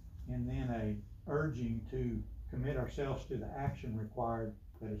and then a urging to commit ourselves to the action required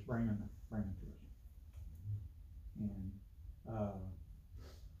that it's bringing to us. And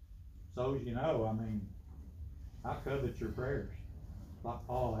so as you know, I mean, I covet your prayers, like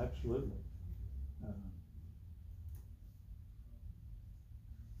Paul, absolutely.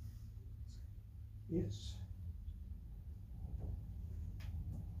 It's,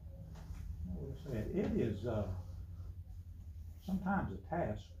 what would I say? It is sometimes a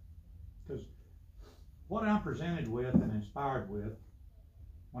task because what I'm presented with and inspired with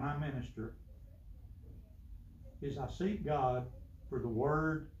when I minister is I seek God for the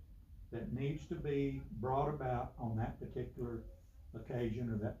word that needs to be brought about on that particular occasion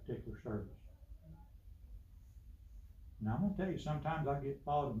or that particular service. Now I'm gonna tell you, sometimes I get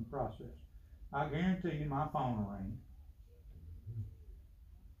fogged in the process. I guarantee you my phone will ring.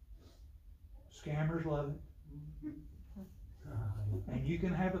 Scammers love it. And you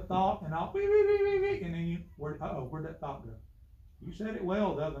can have a thought and I'll and then where'd that thought go? You said it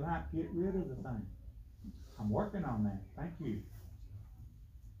well the other night, get rid of the thing. I'm working on that, thank you.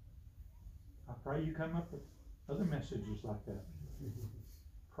 I pray you come up with other messages like that.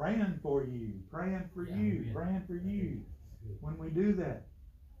 Praying for you, praying for you, praying for you. When we do that,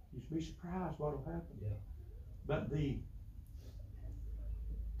 you'd be surprised what'll happen. Yeah. But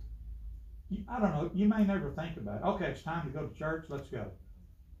I don't know, you may never think about it. Okay, it's time to go to church, let's go.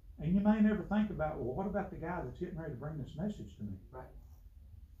 And you may never think about, well, what about the guy that's getting ready to bring this message to me? Right.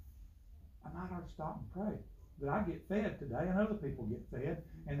 I might ought to stop and pray that I get fed today and other people get fed,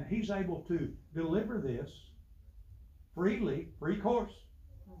 and that he's able to deliver this freely, free course.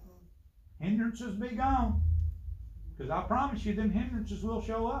 Hindrances be gone. Because I promise you, them hindrances will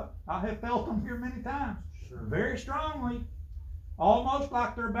show up. I have felt them here many times. Sure. Very strongly. Almost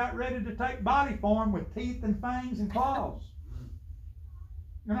like they're about ready to take body form with teeth and fangs and claws.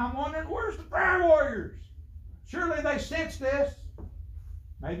 And I'm wondering, where's the prayer warriors? Surely they sense this.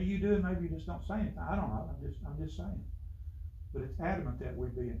 Maybe you do and maybe you just don't say anything. I don't know. I'm just saying. But it's adamant that we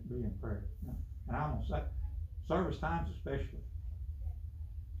be in prayer. And I'm going to say, service times especially.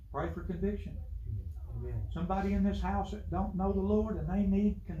 Pray for conviction. Amen. Somebody in this house that don't know the Lord and they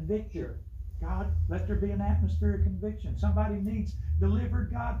need conviction. God, let there be an atmosphere of conviction. Somebody needs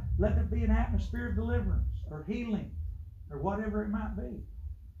delivered. God, let there be an atmosphere of deliverance or healing or whatever it might be.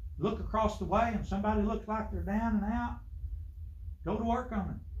 Look across the way and somebody looks like they're down and out. Go to work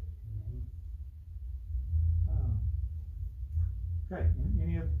on it. Okay,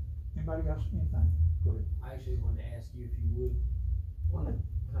 anybody got anything? Go ahead. I actually wanted to ask you if you would want to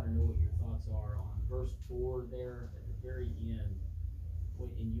kind of know what your thoughts are on verse 4 there at the very end.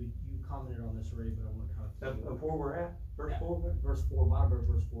 And you commented on this already, but I want to kind of Of where we're at? Verse 4? Verse 4, bottom of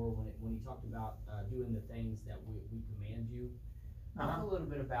verse 4, when he talked about doing the things that we command you. Talk a little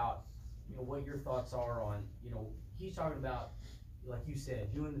bit about, what your thoughts are on, he's talking about, like you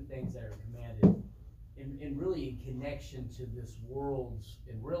said, doing the things that are commanded, and really in connection to this world's,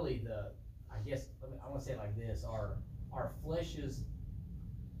 and really I want to say it like this, our flesh is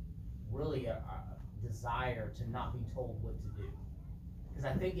really a desire to not be told what to do. Because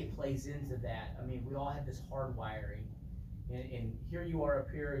I think it plays into that. I mean, we all have this hard wiring, and here you are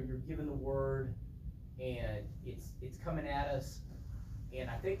up here, and you're given the word, and it's coming at us, and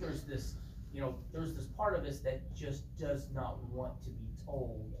I think there's this part of us that just does not want to be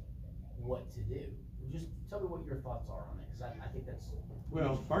told what to do. Just tell me what your thoughts are on it, because I think that's...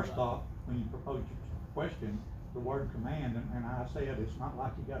 Well, first off, when you propose your question, the word command, and I said it's not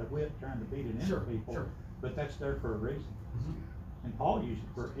like you got a whip trying to beat it into people, but that's there for a reason. Mm-hmm. And Paul used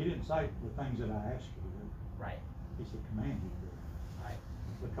it he didn't say the things that I asked you to do. Right. He said command you to do. Right.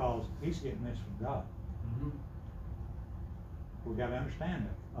 Because he's getting this from God. Mm-hmm. We got to understand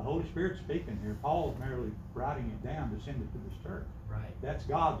that. The Holy Spirit's speaking here. Paul's merely writing it down to send it to this church. Right. That's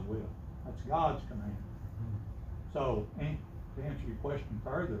God's will. That's God's command. Mm-hmm. So, and to answer your question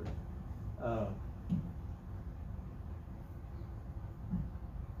further,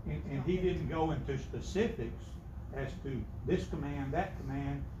 and he didn't go into specifics as to this command, that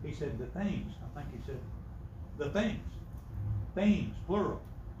command. He said the things. I think he said the things. Things, plural,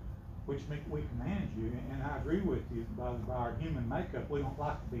 which we command you. And I agree with you, by our human makeup, we don't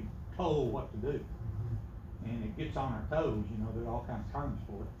like to be told what to do. Mm-hmm. And it gets on our toes, there are all kinds of terms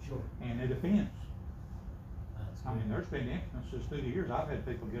for it. Sure. And it offends. That's I mean, there's been instances through the years I've had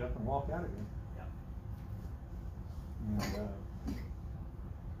people get up and walk out again. Yeah. And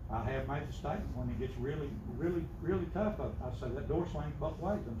I have made the statement when it gets really, really, really tough. I say that door swings both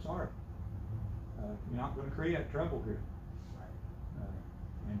ways. I'm sorry. You're not going to create trouble here.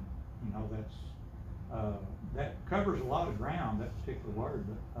 Right. And that's that covers a lot of ground, that particular word.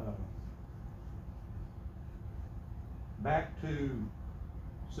 But back to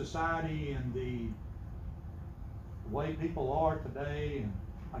society and the way people are today, and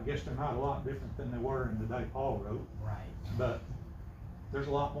I guess they're not a lot different than they were in the day Paul wrote. Right. But there's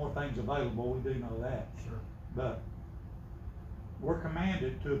a lot more things available, we do know that. Sure. But we're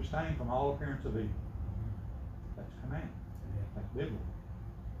commanded to abstain from all appearance of evil. That's a command. Yeah. That's biblical.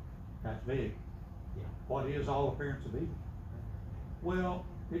 That's big. Yeah. What is all appearance of evil? Well,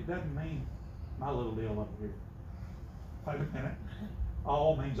 it doesn't mean my little deal over here. Wait a minute,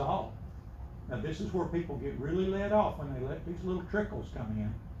 all means all. Now, this is where people get really let off when they let these little trickles come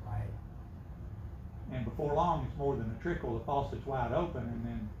in. Right. And before long, it's more than a trickle, the faucet's wide open, and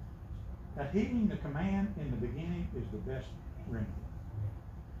then heeding the command in the beginning is the best remedy.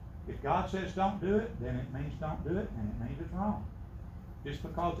 If God says don't do it, then it means don't do it, and it means it's wrong. Just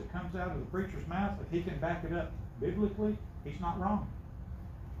because it comes out of the preacher's mouth, if he can back it up biblically, he's not wrong.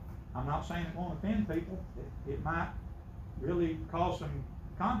 I'm not saying it won't offend people. It might really cause some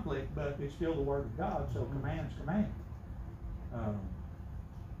conflict, but it's still the word of God, so command's command.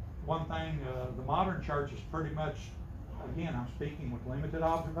 One thing, the modern church is pretty much, again, I'm speaking with limited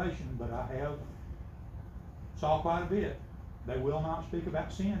observation, but I have saw quite a bit. They will not speak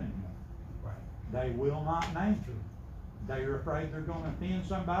about sin anymore. Right. They will not name it. They are afraid they're going to offend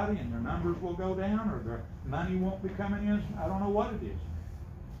somebody and their numbers will go down or their money won't be coming in. I don't know what it is.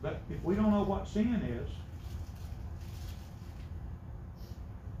 But if we don't know what sin is,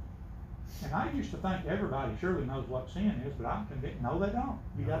 and I used to think everybody surely knows what sin is, but I'm convinced, no, they don't.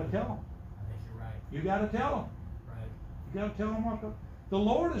 You gotta tell them. I think you're right. You gotta tell them. Right. You gotta tell them what the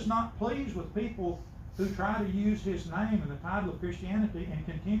Lord is not pleased with people who try to use His name and the title of Christianity and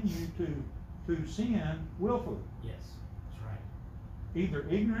continue to sin willfully, Yes, that's right. either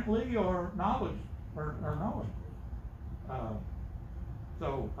ignorantly or knowledge or knowing.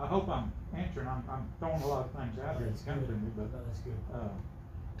 So I hope I'm answering. I'm throwing a lot of things out here That's that come to good. me, but No, that's good.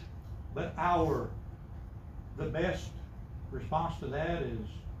 but the best response to that is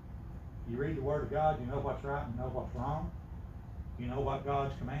you read the Word of God, you know what's right and you know what's wrong. You know what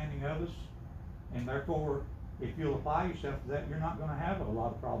God's commanding of us, and therefore, if you'll apply yourself to that, you're not going to have a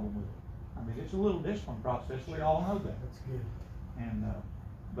lot of problem with it. I mean, it's a little discipline process. We all know that. That's good. And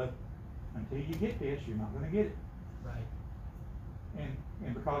but until you get this, you're not going to get it. Right. And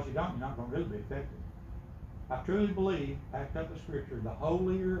because you don't, you're not going to really be effective. I truly believe, backed up with Scripture, the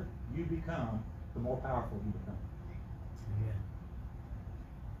holier you become, the more powerful you become. Amen.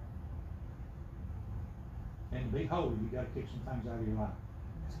 And to be holy, you got to kick some things out of your life.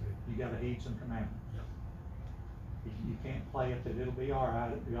 That's good. You got to heed some commandments. Yep. You can't play it that it'll be all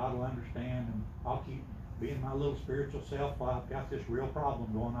right. God will understand, and I'll keep being my little spiritual self while I've got this real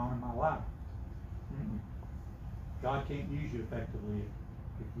problem going on in my life. Mm-mm. God can't use you effectively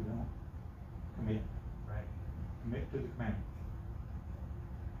if you don't commit. Right. Commit to the commandment.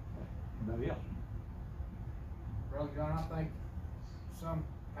 Anybody else? Brother John, I think some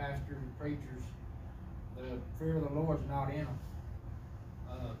pastors and preachers, the fear of the Lord's not in them.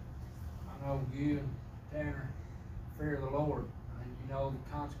 I know you and Tanner fear the Lord, and you know the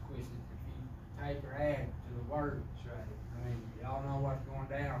consequences if you take or add to the word. That's right. I mean, y'all know what's going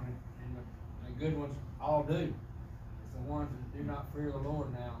down, and the good ones all do. It's the ones that do not fear the Lord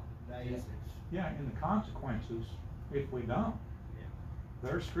nowadays. It's, Yeah, and the consequences if we don't. Yeah.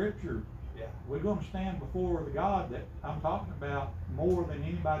 There's Scripture. Yeah. We're going to stand before the God that I'm talking about more than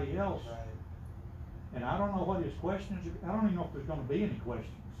anybody else. Right. And I don't know what his questions are. I don't even know if there's going to be any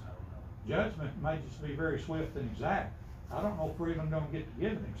questions. I don't know. Judgment may just be very swift and exact. I don't know if we're even going to get to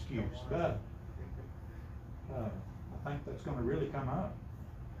give an excuse, but I think that's going to really come up.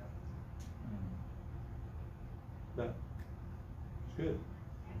 But it's good.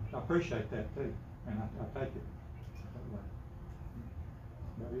 I appreciate that too, and I take it that way.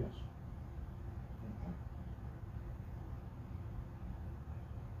 Anybody else?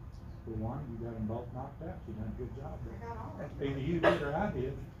 For one, you got them both knocked out. You done a good job there. Either you did or I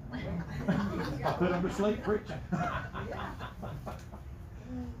did. I put them to sleep preaching.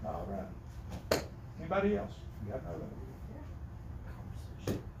 All right. Anybody else? You got another?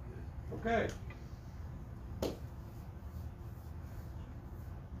 Okay.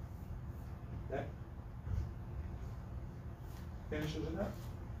 That finishes it up.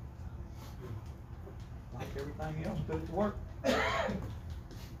 Like everything else, put it to work.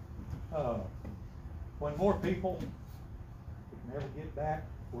 When more people can ever get back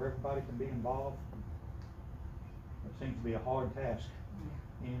where everybody can be involved, it seems to be a hard task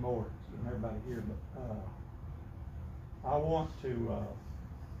anymore, getting everybody here, but I want to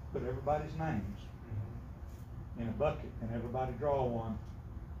put everybody's names in a bucket and everybody draw one,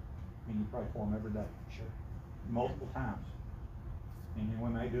 and you pray for them every day. Sure. Multiple times. And then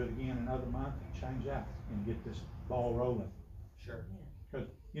when they do it again another month, change out and get this ball rolling. Sure. Because,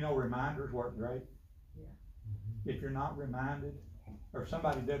 you know, reminders work great. If you're not reminded, or if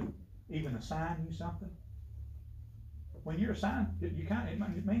somebody doesn't even assign you something, when you're assigned, it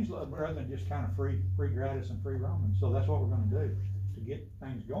means a lot rather than just kind of free gratis and free roaming. So that's what we're going to do to get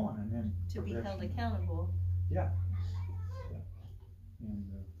things going, and then To be held progression. accountable. Yeah. And,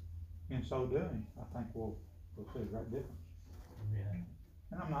 in so doing, I think we'll see a great difference. Yeah.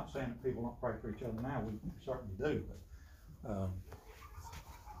 And I'm not saying that people don't pray for each other now, we certainly do, but,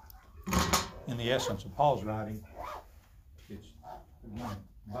 in the essence of Paul's writing, it's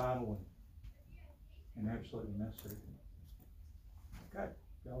vital and absolutely necessary. Okay,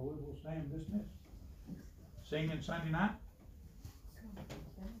 y'all will stand dismissed. Singing Sunday night?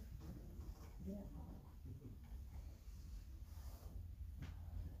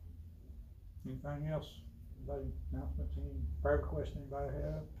 Anything else? Anybody, announcements, any prayer requests anybody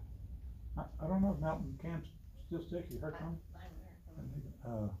have? I don't know if Melton Camp's still sick, you heard from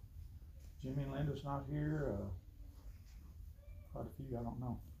him? Jimmy and Linda's not here, quite a few, I don't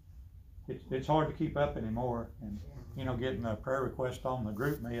know. It's hard to keep up anymore, and, you know, getting a prayer request on the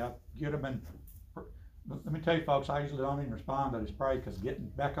group me, I get them in. Let me tell you folks, I usually don't even respond, I just pray, cause getting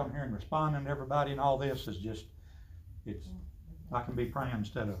back on here and responding to everybody and all this is just, I can be praying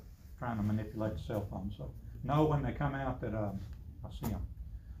instead of trying to manipulate the cell phone, so know when they come out that, I see them.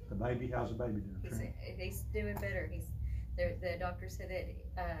 The baby, how's the baby doing? He's doing better. The doctor said that,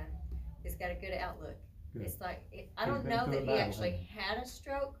 he's got a good outlook. Good. It's like, I don't been know through a that he battle, actually had a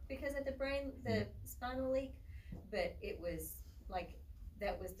stroke because of the spinal leak, but it was like,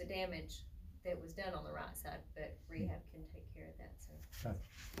 that was the damage that was done on the right side, but rehab can take care of that, so. Okay.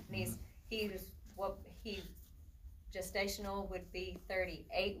 And he's gestational would be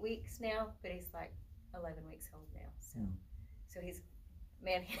 38 weeks now, but he's like 11 weeks old now, so. Mm. So he's,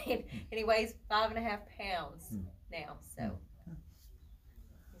 man, and he weighs 5.5 pounds Mm. now, so.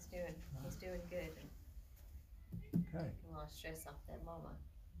 He's doing good, and Okay, a lot of stress off that mama.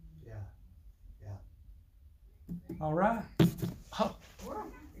 all right. Oh, Well,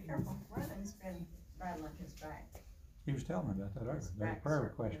 be careful, Brennan's been battling his back. he was telling me about that earlier, His there's a back's prayer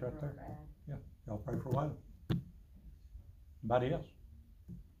request hurting right real there. bad. Y'all pray for a while. Anybody else?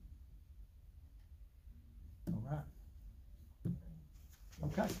 All right.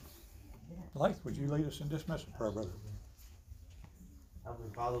 Okay. Lath, would you lead us in dismissal prayer, brother?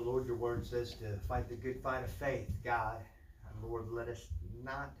 Heavenly Father, Lord, your word says to fight the good fight of faith, God. And Lord, let us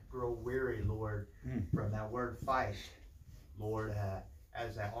not grow weary, Lord, from that word fight. Lord,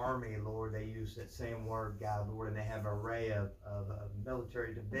 as an army, Lord, they use that same word, God, Lord, and they have an array of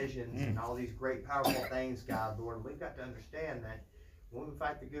military divisions and all these great, powerful things, God, Lord. And we've got to understand that when we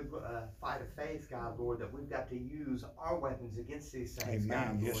fight the good fight of faith, God, Lord, that we've got to use our weapons against these things,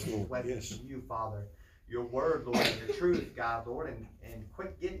 Amen. God, Yes, Lord. Lord. Weapons Yes. from you, Father. Your word, Lord, and your truth, God, Lord, and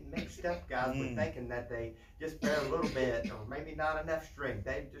quit getting mixed up, God, with thinking that they just bear a little bit or maybe not enough strength.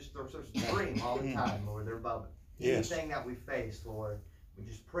 They're supreme all the time, Lord. They're above anything that we face, Lord. We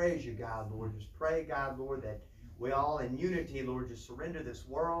just praise you, God, Lord. Just pray, God, Lord, that we all in unity, Lord, just surrender this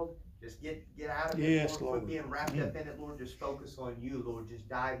world. Just get out of it, Yes, Lord. Quit Lord. being wrapped up in it, Lord. Just focus on you, Lord. Just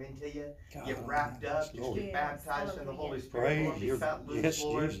dive into you. God, Get wrapped up. Just Lord. get baptized in the Holy Spirit, Praise Lord. Be your, cut loose, yes,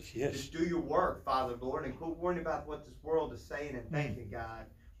 Lord. Jesus, yes. Just do your work, Father, Lord, and quit worrying about what this world is saying and thinking, God.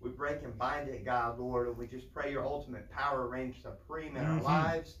 We break and bind it, God, Lord, and we just pray your ultimate power reign supreme in our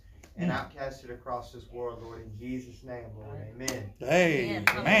lives and outcast it across this world, Lord, in Jesus' name, Lord. Amen. Amen.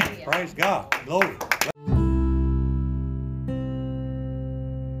 Hallelujah. Praise God. Glory.